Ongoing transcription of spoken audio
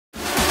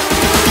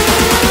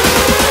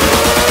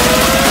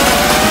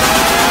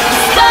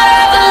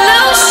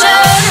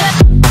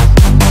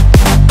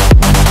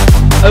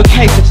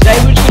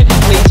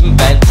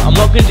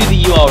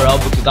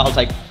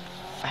that'll take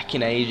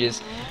fucking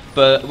ages.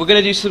 But we're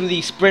gonna do some of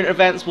these sprint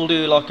events. We'll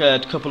do like a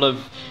couple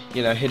of,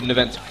 you know, hidden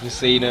events if you can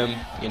see them.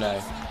 You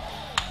know,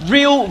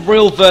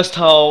 real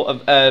versatile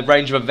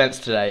range of events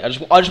today. I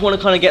just want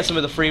to kind of get some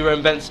of the free roam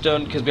events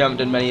done because we haven't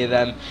done many of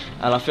them,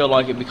 and I feel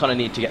like we kind of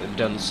need to get them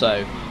done.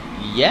 So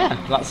yeah,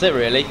 that's it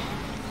really.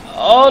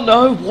 Oh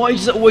no! Why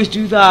does it always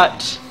do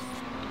that?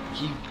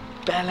 You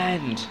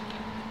bellend.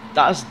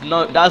 That's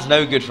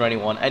no good for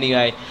anyone.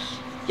 Anyway.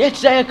 Yeah,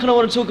 today I kind of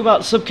want to talk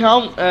about sub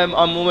count. I'm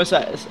almost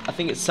at, I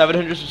think it's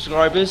 700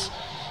 subscribers.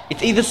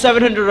 It's either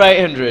 700 or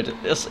 800.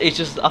 It's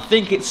just, I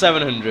think it's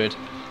 700,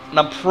 and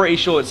I'm pretty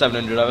sure it's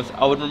 700.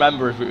 I would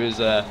remember if it was,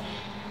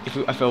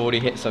 if I already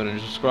hit 700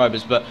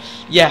 subscribers. But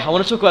yeah, I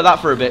want to talk about that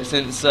for a bit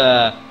since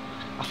I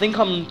think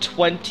I'm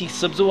 20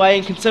 subs away,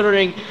 and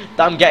considering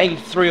that I'm getting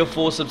 3 or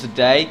 4 subs a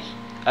day,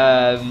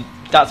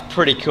 that's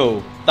pretty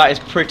cool. That is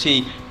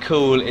pretty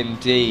cool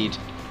indeed.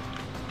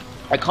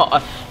 I can't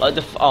like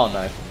the oh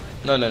no.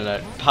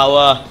 No.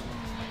 Power.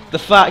 The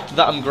fact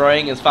that I'm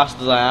growing as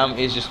fast as I am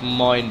is just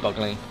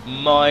mind-boggling.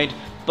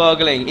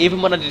 Mind-boggling.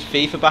 Even when I did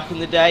FIFA back in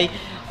the day,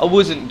 I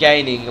wasn't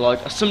gaining,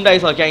 like, some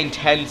days I gained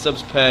 10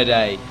 subs per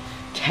day.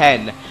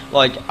 10.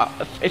 Like,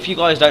 if you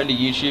guys don't do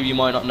YouTube, you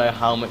might not know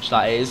how much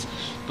that is.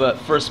 But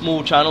for a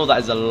small channel, that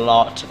is a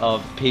lot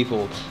of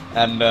people.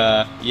 And,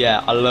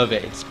 yeah, I love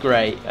it. It's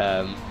great.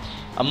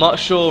 I'm not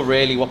sure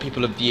really what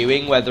people are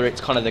viewing, whether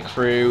it's kind of the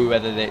crew,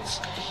 whether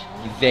it's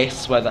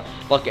this, whether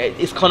like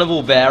it's kind of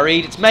all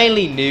varied. It's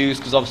mainly news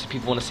because obviously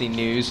people want to see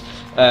news,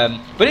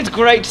 but it's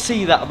great to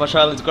see that my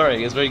channel is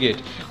growing. It's very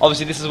good.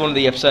 Obviously this is one of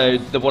the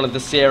episodes, one of the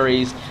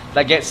series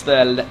that gets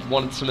some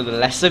of the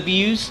lesser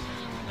views,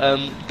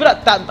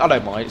 but that I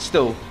don't mind. It's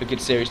still a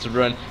good series to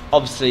run.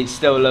 Obviously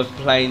still love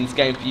playing this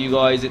game for you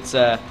guys. It's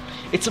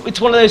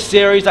one of those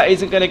series that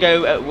isn't going to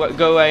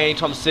go away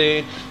anytime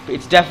soon, but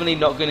it's definitely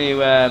not going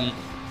to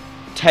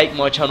take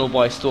my channel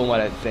by storm, I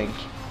don't think.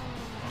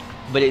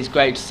 But it's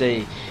great to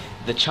see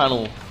the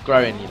channel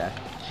growing, you know.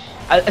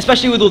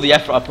 Especially with all the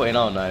effort I put in.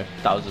 Oh no,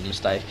 that was a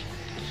mistake.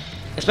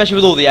 Especially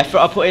with all the effort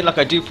I put in. Like,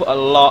 I do put a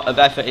lot of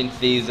effort into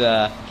these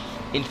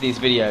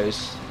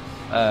videos.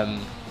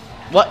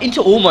 Well,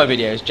 into all my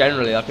videos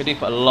generally. Like, I do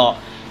put a lot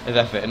of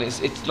effort, and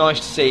it's nice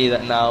to see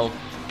that now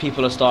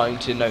people are starting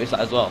to notice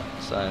that as well.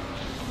 So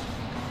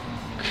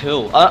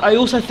cool. I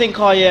also think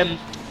I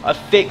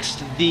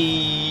fixed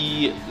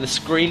the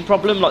screen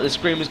problem. Like, the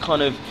screen was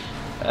kind of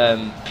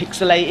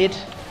pixelated,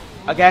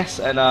 I guess,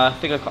 and I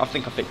think I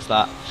fixed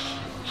that.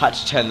 Had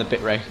to turn the bit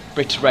rate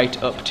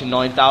up to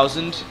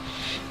 9,000.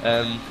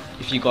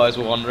 If you guys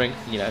were wondering,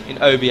 you know, in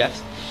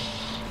OBS.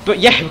 But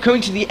yeah, we're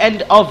coming to the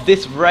end of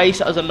this race.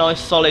 That was a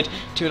nice solid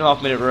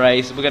 2.5 minute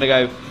race. We're gonna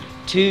go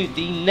to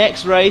the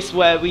next race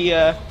where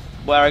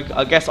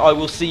I guess I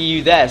will see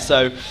you there.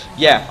 So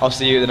yeah, I'll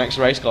see you at the next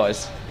race,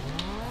 guys.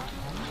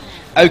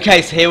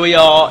 Okay, so here we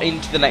are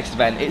into the next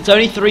event. It's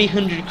only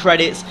 300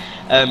 credits,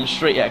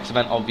 Street X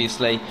event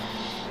obviously.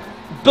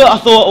 But I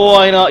thought, oh,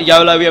 why not?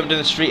 YOLO, we haven't done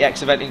a Street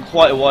X event in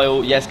quite a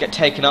while. Yes, get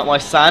taken out, my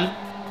San.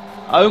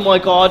 Oh my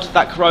god,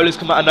 that Corolla's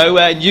come out of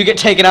nowhere and you get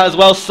taken out as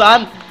well,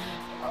 San.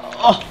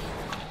 Oh,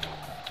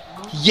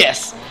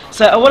 yes.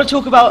 So I want to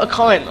talk about a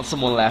comment that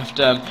someone left.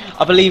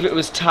 I believe it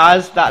was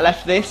Taz that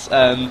left this.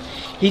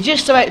 He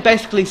just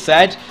basically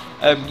said,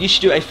 you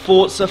should do a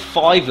Forza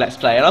 5 Let's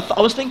Play. And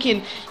I was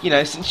thinking, you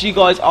know, since you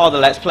guys are the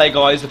Let's Play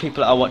guys, the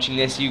people that are watching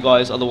this, you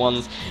guys are the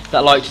ones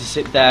that like to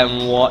sit there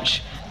and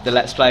watch the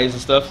Let's Plays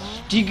and stuff.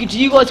 Do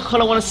you guys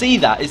kind of want to see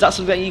that? Is that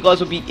something that you guys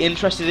would be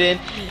interested in?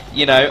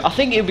 You know, I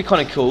think it would be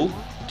kind of cool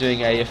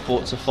doing a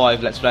Forza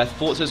 5 Let's Play.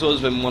 Forza's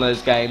always been one of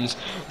those games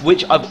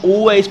which I've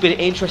always been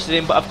interested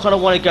in, but I've kind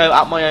of want to go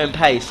at my own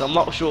pace. I'm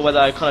not sure whether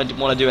I kind of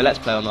want to do a Let's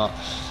Play or not.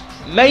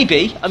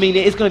 Maybe. I mean,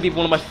 it is going to be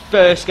one of my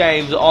first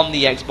games on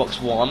the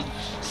Xbox One,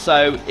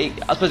 so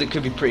I suppose it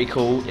could be pretty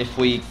cool if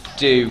we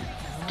do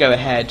go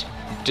ahead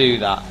and do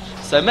that.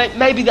 So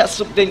maybe that's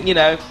something, you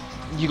know,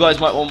 you guys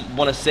might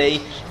want to see.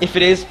 If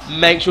it is,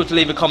 make sure to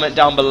leave a comment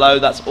down below.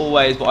 That's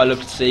always what I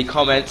love to see.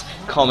 Comments,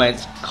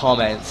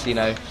 you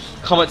know.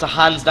 Comments are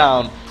hands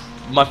down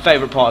my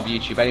favourite part of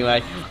YouTube.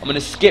 Anyway, I'm going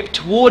to skip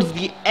towards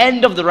the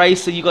end of the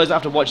race so you guys don't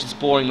have to watch this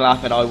boring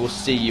lap, and I will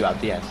see you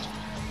at the end.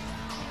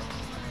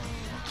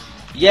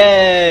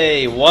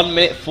 Yay! 1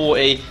 minute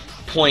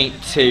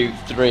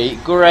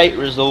 40.23. Great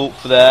result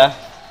for there.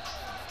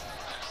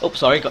 Oh,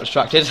 sorry, got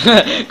distracted.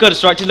 Got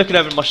distracted looking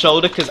over my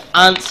shoulder because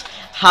ants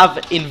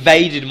have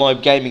invaded my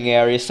gaming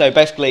area. So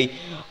basically,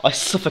 I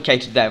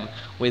suffocated them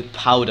with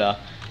powder.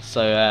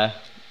 So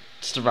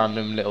just a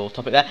random little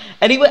topic there.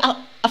 Anyway,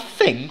 I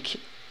think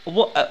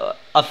we're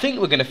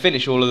going to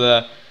finish all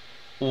of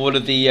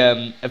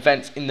the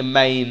events in the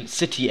main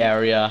city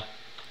area.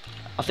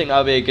 I think that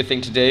would be a good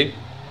thing to do.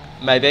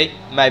 Maybe.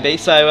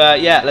 So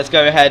yeah, let's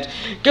go ahead,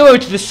 go over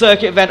to the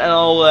circuit event, and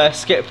I'll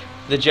skip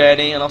the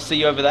journey, and I'll see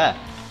you over there.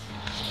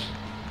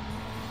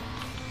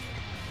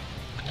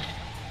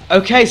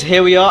 Okay, so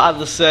here we are at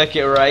the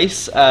circuit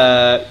race.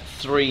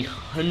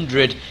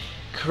 300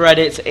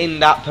 credits in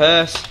that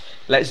purse.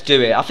 let's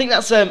do it. I think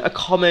that's a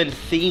common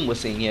theme we're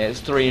seeing here. It's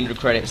 300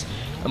 credits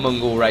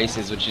among all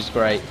races, which is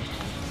great.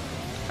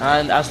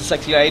 And as the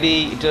sexy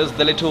lady does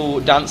the little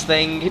dance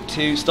thing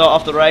to start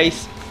off the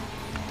race,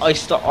 I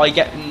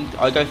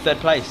go third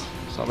place.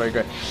 It's not very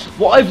great.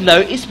 What I've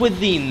noticed with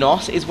the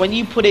NOS is when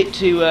you put it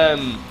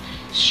to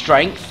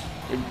strength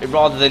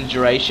rather than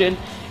duration,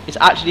 it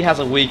actually has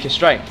a weaker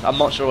strength. I'm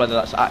not sure whether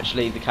that's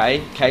actually the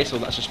case or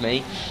that's just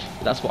me,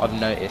 but that's what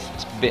I've noticed.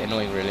 It's a bit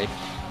annoying, really.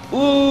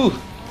 Ooh!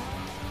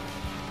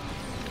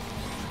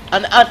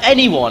 And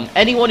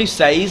anyone who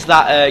says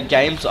that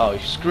games, oh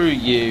screw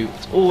you,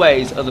 it's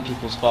always other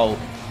people's fault.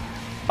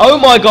 Oh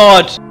my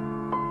god!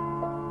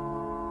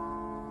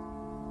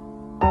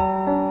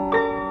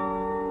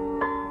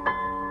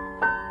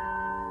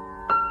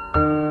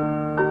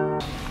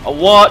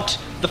 What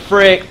the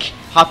frick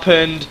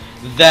happened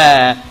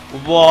there?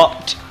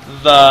 What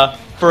the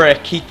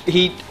frick?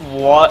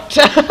 What?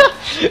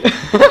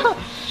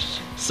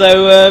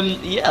 So,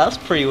 yeah, that's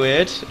pretty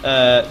weird.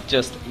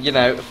 Just, you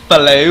know,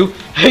 flew.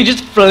 He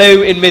just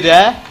flew in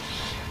midair.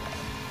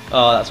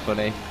 Oh, that's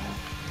funny.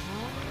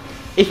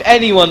 If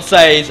anyone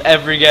says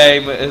every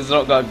game has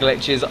not got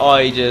glitches,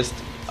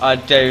 I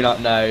do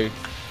not know.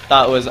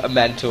 That was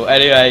mental.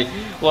 Anyway,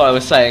 what I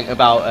was saying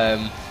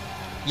about,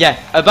 yeah,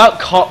 about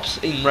cops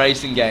in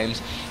racing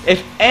games.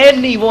 If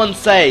anyone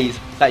says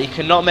that you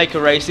cannot make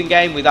a racing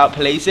game without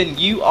policing,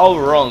 you are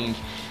wrong.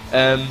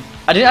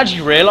 I didn't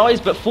actually realise,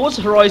 but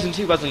Forza Horizon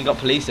 2 hasn't got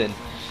policing,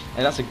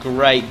 and that's a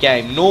great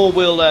game. Nor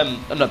will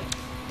no,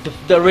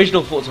 the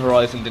original Forza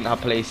Horizon didn't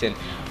have policing,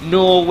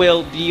 nor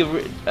will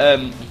the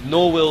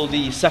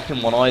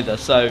second one either.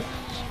 So,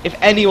 if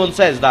anyone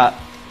says that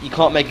you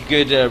can't make a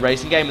good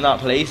racing game without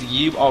police,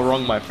 you are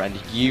wrong, my friend.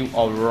 You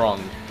are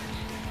wrong.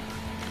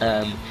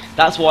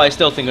 That's why I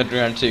still think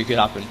Underground 2 could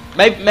happen.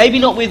 Maybe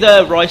not with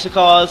racer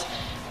cars,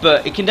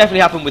 but it can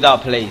definitely happen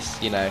without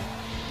police. You know,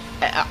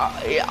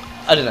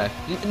 I don't know.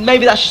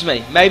 Maybe that's just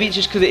me. Maybe it's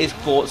just because it is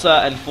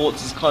Forza, and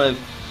Forza's kind of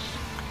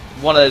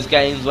one of those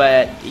games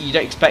where you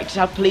don't expect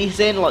to have police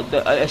in. Like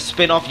a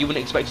spin-off, you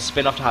wouldn't expect a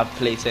spin-off to have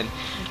police in.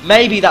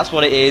 Maybe that's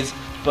what it is,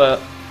 but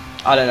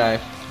I don't know.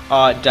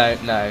 I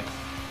don't know.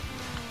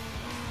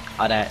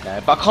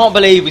 But I can't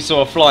believe we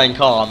saw a flying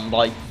car. I'm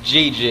like,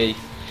 GG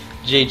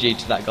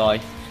to that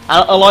guy.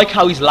 And I like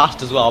how he's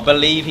last as well. I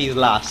believe he's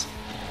last.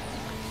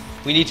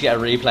 We need to get a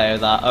replay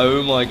of that.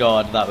 Oh my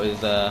god, that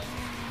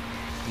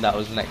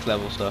was next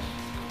level stuff.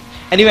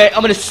 Anyway,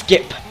 I'm gonna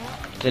skip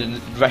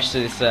the rest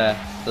of this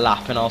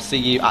lap, and I'll see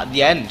you at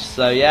the end.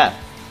 So yeah,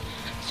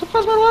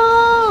 surprise my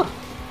world.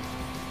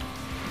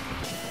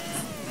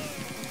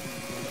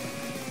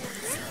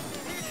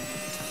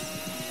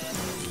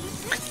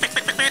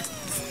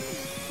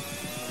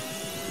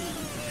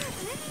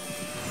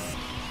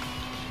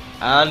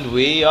 And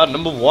we are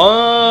number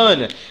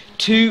 1,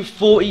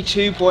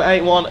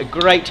 2:42.81. A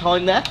great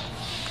time there.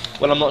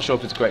 Well, I'm not sure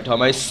if it's a great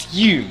time. I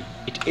assume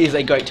it is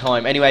a great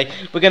time. Anyway,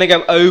 we're going to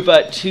go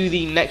over to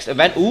the next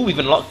event. Ooh, we've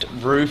unlocked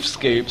roof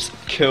scoops.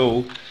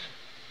 Cool.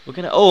 We're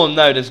going to... Oh,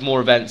 no, there's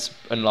more events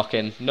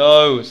unlocking.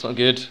 No, it's not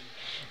good.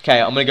 Okay,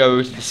 I'm going to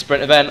go to the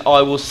sprint event.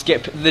 I will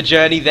skip the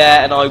journey there,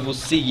 and I will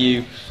see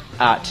you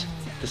at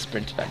the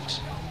sprint event.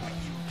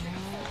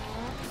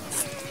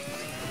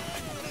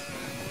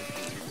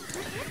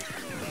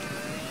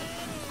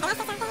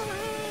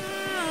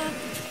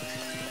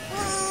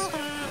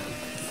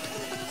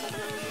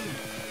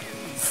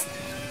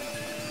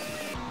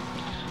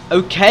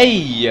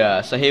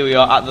 Okay, so here we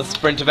are at the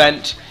sprint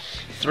event.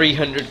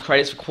 300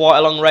 credits for quite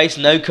a long race,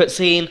 no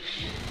cutscene.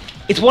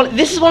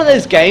 This is one of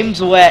those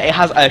games where it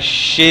has a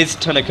shiz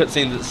ton of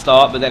cutscenes at the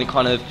start, but then it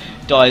kind of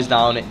dies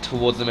down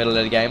towards the middle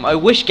of the game. I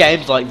wish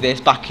games like this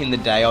back in the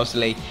day,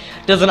 obviously,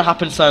 doesn't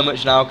happen so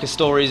much now because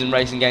stories in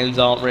racing games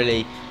aren't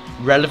really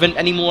relevant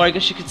anymore, I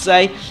guess you could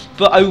say.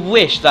 But I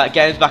wish that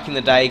games back in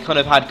the day kind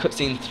of had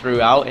cutscenes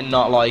throughout and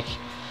not like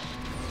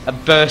a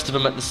burst of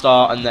them at the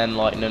start and then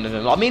like none of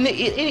them. I mean,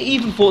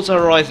 even Forza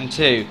Horizon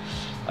 2,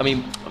 I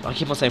mean, I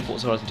keep on saying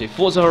Forza Horizon 2,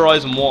 Forza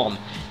Horizon 1,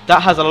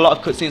 that has a lot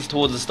of cutscenes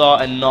towards the start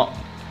and not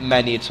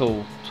many at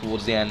all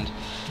towards the end.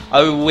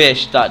 I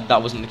wish that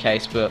wasn't the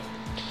case, but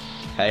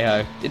hey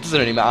ho, it doesn't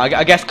really matter.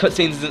 I guess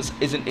cutscenes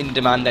isn't in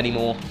demand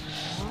anymore.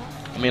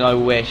 I mean, I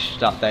wish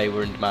that they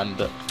were in demand,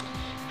 but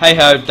hey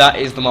ho, that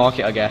is the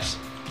market, I guess.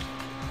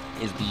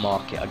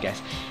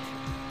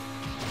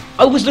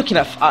 I was looking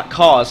at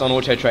cars on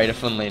Auto Trader,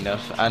 funnily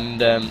enough,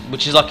 and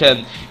which is like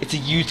it's a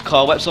used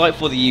car website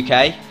for the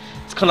UK.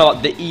 It's kind of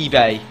like the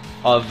eBay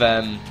of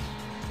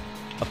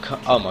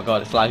oh my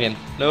god, it's lagging.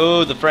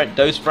 No,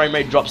 those frame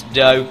rate drops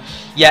do.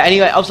 Yeah.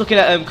 Anyway, I was looking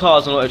at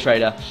cars on Auto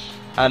Trader,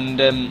 and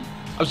I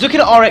was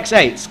looking at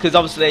RX-8s because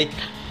obviously,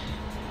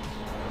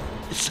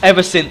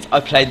 ever since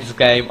I played this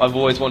game, I've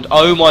always wanted.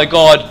 Oh my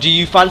god, do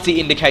you fancy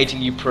indicating,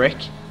 you prick?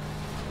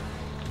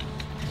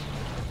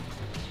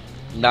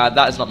 Nah,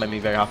 that has not made me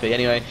very happy.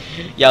 Anyway,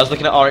 yeah, I was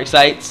looking at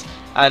RX-8s,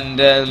 and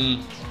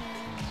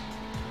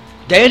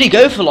they only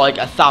go for like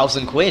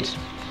 £1,000.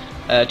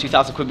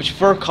 2,000 quid, which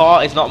for a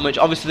car is not much.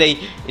 Obviously,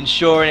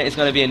 insuring it is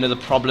going to be another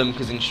problem,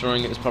 because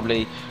insuring it is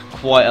probably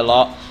quite a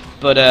lot.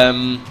 But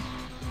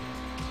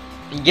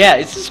yeah,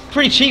 it's just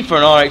pretty cheap for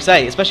an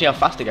RX-8, especially how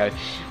fast they go.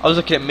 I was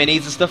looking at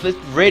minis and stuff. It's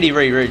really,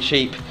 really, really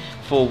cheap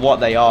for what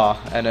they are.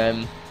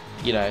 And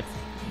you know,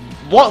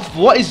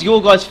 what is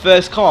your guys'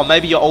 first car?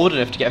 Maybe you're old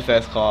enough to get a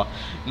first car.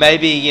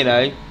 Maybe, you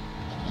know,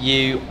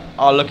 you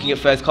are looking at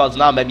first cars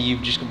now. Maybe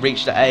you've just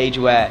reached the age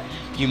where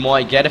you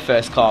might get a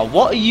first car.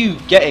 What are you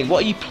getting?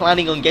 What are you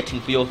planning on getting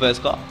for your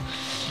first car?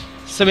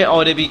 Something I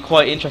would be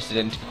quite interested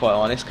in, to be quite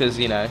honest, because,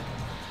 you know,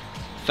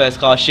 first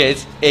car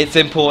shiz, it's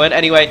important.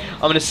 Anyway,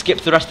 I'm going to skip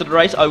the rest of the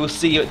race. I will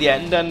see you at the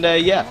end, and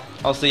yeah,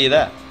 I'll see you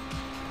there.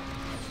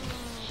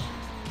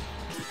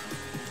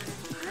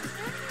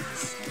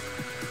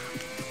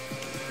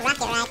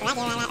 Rocket ride,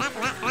 rocket ride, rocket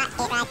ride,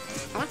 rocket ride,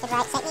 rocket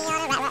ride, take me on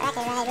a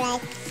rocket ride,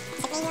 ride,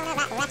 take me on a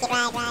rocket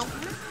ride, ride,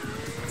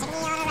 take me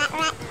on a rocket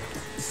ride,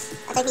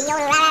 take me on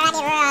a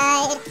rocket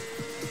ride.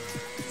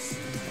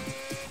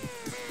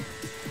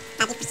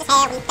 I'll be precious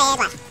hair when the fair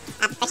watch.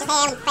 I'll be precious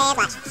hair when the fair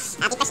watch.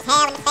 I'll be precious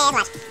hair when the fair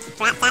watch.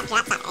 Drop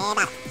top, air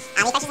dot.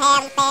 I'll be precious hair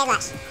when the fair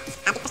watch.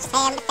 I'll be precious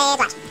hair when the fair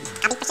watch.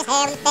 I'll be precious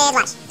hair when the fair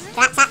watch.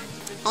 Drop top,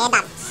 air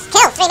dot.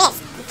 Cool, 3 minutes.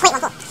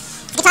 0.14.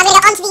 So I'm going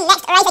to go on to the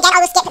next race again. I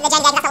will skip the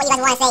agenda, that's not what you guys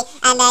want to see.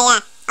 And yeah,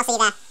 I'll see you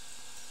there.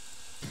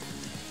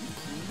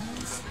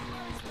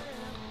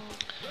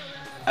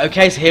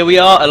 Okay, so here we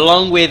are,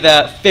 along with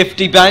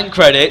 50 bank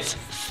credits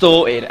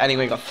sorted.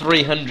 Anyway, got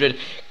 300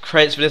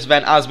 credits for this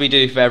event, as we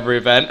do for every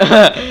event.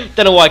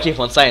 Don't know why I keep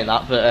on saying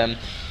that, but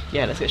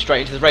yeah, let's get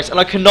straight into the race. And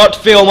I cannot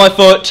feel my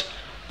foot.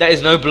 There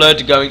is no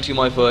blood going to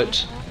my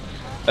foot.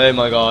 Oh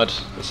my god,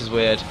 this is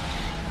weird.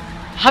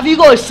 Have you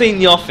guys seen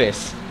The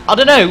Office? I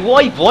don't know,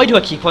 why do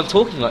I keep on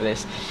talking like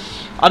this?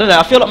 I don't know,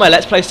 I feel like my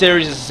Let's Play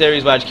series is a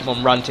series where I just keep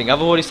on ranting.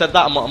 I've already said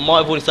that, I might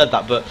have already said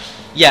that, but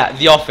yeah,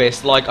 The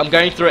Office, like, I'm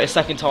going through it a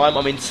second time.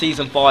 I'm in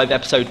Season 5,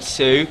 Episode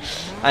 2,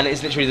 and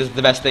it's literally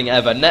the best thing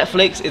ever.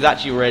 Netflix is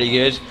actually really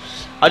good.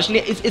 I just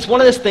need, it's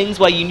one of those things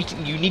where you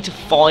need to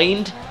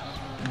find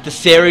the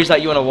series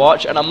that you want to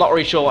watch, and I'm not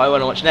really sure what I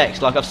want to watch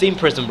next. Like, I've seen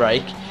Prison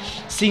Break,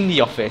 seen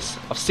The Office,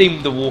 I've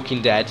seen The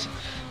Walking Dead,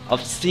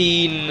 I've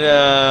seen,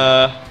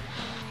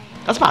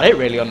 that's about it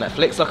really on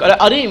Netflix. Like,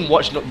 I didn't even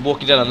watch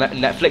Walking Dead on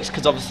Netflix,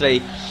 because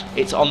obviously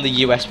it's on the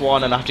US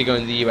one, and I have to go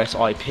in the US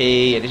IP,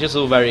 and it's just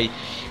all very,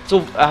 it's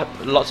all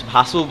lots of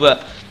hassle.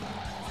 But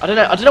I don't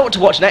know what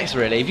to watch next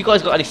really. If you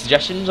guys got any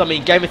suggestions, I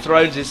mean, Game of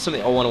Thrones is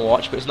something I want to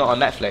watch, but it's not on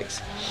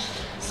Netflix.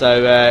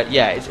 So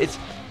yeah, it's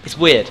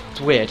weird.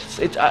 It's weird.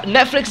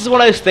 Netflix is one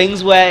of those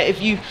things where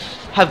if you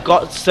have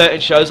got certain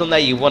shows on there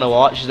you want to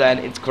watch, then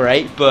it's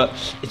great, but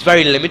it's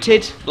very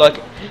limited. Like,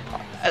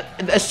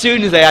 as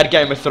soon as they add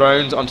Game of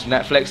Thrones onto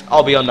Netflix,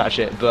 I'll be on that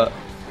shit. But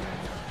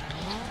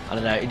I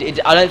don't know.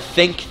 I don't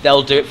think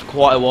they'll do it for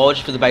quite a while,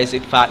 just for the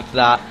basic fact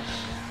that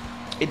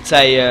it's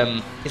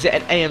a is it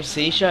an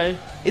AMC show?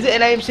 Is it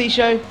an AMC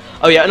show?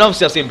 Oh yeah, and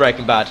obviously I've seen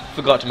Breaking Bad.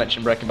 Forgot to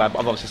mention Breaking Bad, but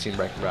I've obviously seen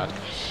Breaking Bad.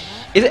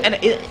 Is it?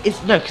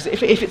 It's no, because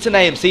if it's an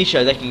AMC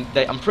show,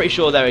 I'm pretty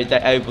sure they're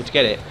able to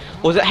get it.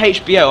 Or is it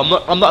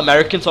HBO? I'm not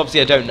American, so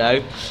obviously I don't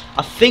know.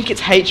 I think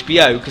it's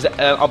HBO, because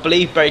I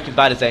believe Breaking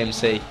Bad is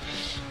AMC.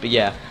 But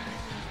yeah,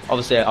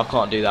 obviously I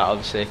can't do that.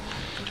 Obviously,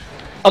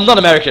 I'm not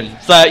American,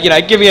 so you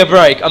know, give me a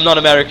break. I'm not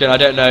American. I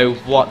don't know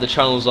what the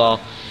channels are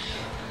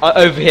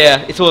over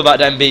here. It's all about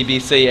them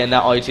BBC and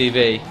that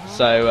ITV.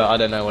 So I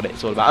don't know what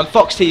it's all about. And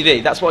Fox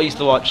TV. That's what I used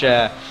to watch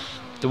The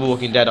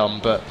Walking Dead on.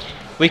 But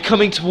we're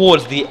coming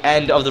towards the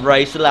end of the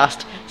race, the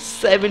last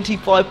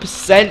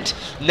 75%.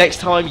 Next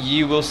time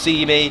you will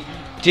see me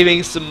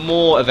doing some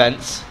more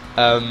events.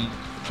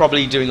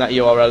 Probably doing that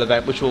URL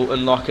event, which will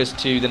unlock us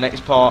to the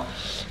next part.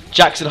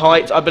 Jackson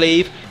Heights, I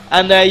believe.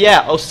 And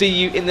yeah, I'll see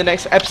you in the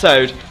next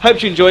episode.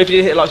 Hope you enjoyed. If you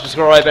did, hit like,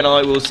 subscribe, and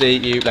I will see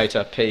you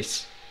later.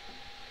 Peace.